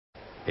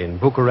In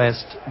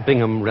Bucharest,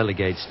 Bingham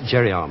relegates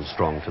Jerry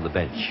Armstrong to the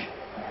bench.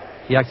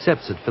 He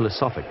accepts it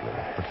philosophically,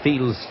 but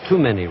feels too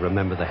many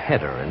remember the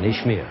header in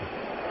Ishmir.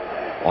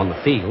 On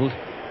the field,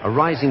 a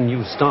rising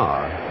new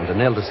star and an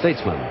elder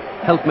statesman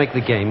help make the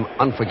game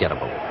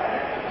unforgettable.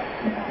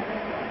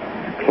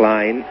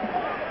 Klein.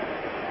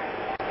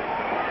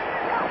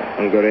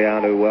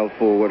 Ungarianu well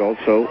forward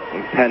also.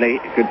 And Penny,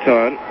 good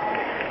turn.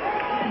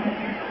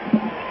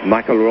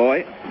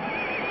 McElroy.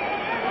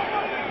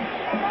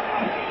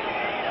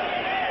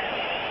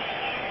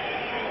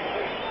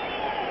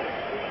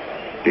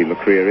 Steve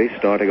McCreary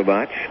starting a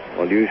match.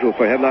 Unusual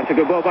for him. That's a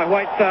good ball by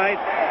Whiteside.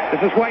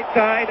 This is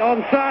Whiteside,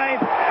 onside.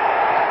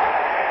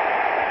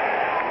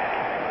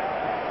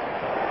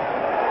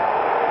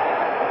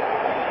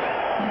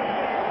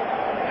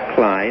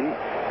 Klein.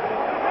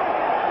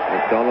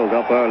 McDonald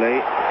up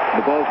early.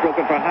 The ball's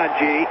broken for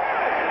Hadji.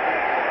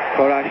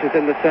 Korash is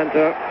in the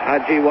centre.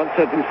 Hadji wants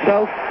it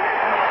himself.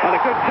 And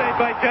a good save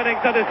by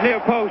Jennings at his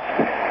near post.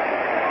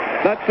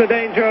 That's the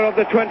danger of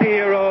the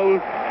 20-year-old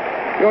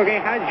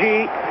Georgi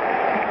Hadji.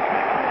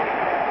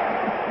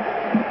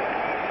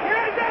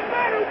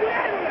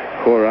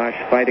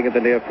 Korash fighting at the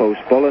near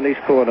post. Ball in his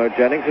corner.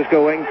 Jennings is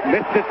going.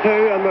 Missed it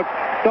too, and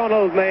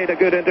McDonald made a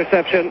good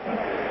interception.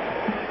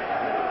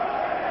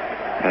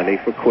 Penny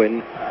for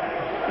Quinn.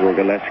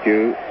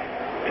 Jorgulescu,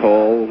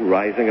 tall,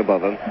 rising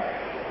above him.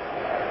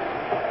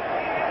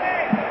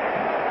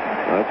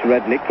 That's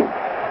Rednick.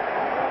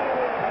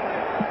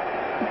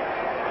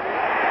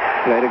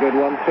 Played a good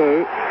one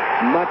through.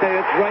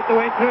 Matej right the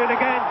way through, and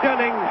again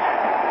Jennings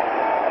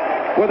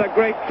with a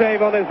great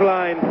save on his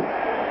line.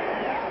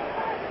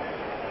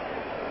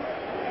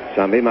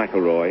 Sammy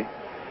McElroy.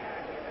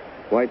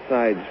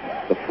 Whiteside's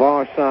the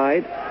far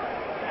side,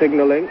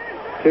 signalling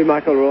to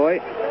McElroy.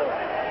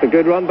 A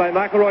good run by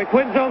McElroy.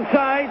 Quinn's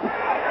onside.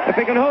 If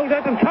he can hold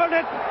it and turn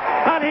it,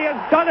 and he has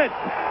done it.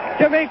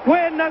 Jimmy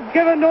Quinn has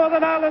given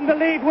Northern Ireland the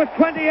lead with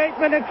 28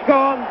 minutes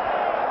gone.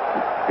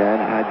 Again,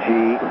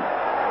 Hadji.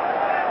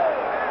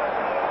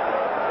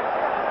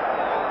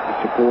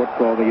 Support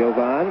for the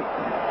Jovan.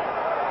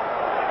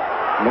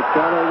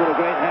 McDonald with a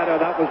great header.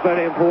 That was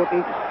very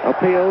important.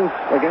 Appeals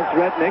against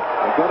Rednick.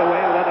 He got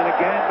away with it, and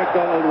again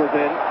McDonald was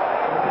in.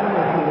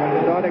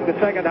 Starting the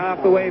second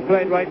half the way he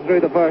played right through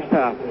the first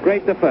half.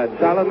 Great defence.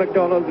 Alan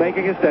McDonald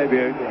making his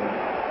debut.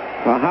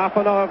 A half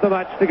an hour of the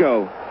match to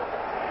go.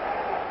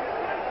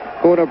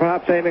 Corner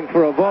perhaps aiming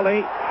for a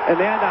volley. In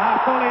the end, a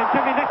half volley, and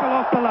Jimmy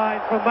Nicholl off the line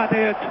from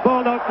Matej.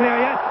 Ball not clear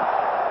yet.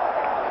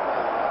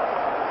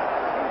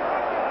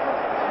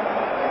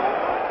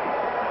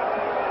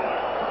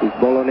 It's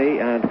Bologna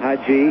and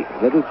Hadji.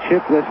 Little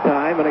chip this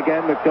time, and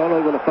again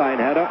McDonald with a fine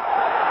header.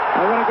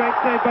 And what a great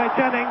save by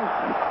Jennings.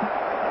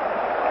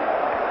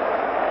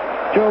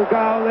 Joe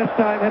Gow this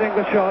time hitting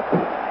the shot.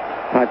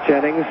 Pat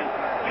Jennings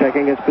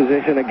checking his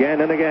position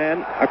again and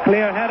again. A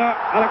clear header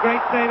and a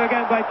great save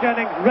again by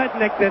Jennings.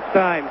 Rednick this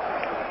time.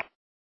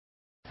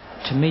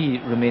 To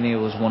me, Romania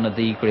was one of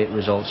the great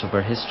results of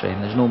our history,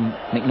 and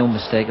make no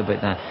mistake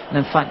about that. And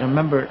in fact, I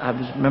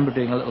remember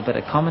doing a little bit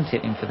of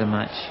commentating for the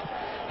match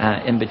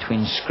in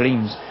between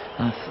screams.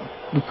 And I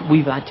thought, look,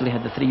 we've actually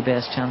had the three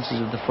best chances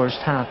of the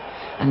first half,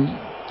 and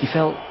you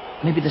felt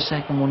maybe the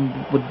second one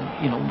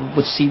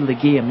would seal the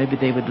game. Maybe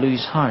they would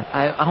lose heart.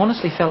 I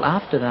honestly felt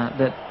after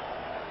that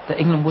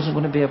England wasn't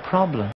going to be a problem.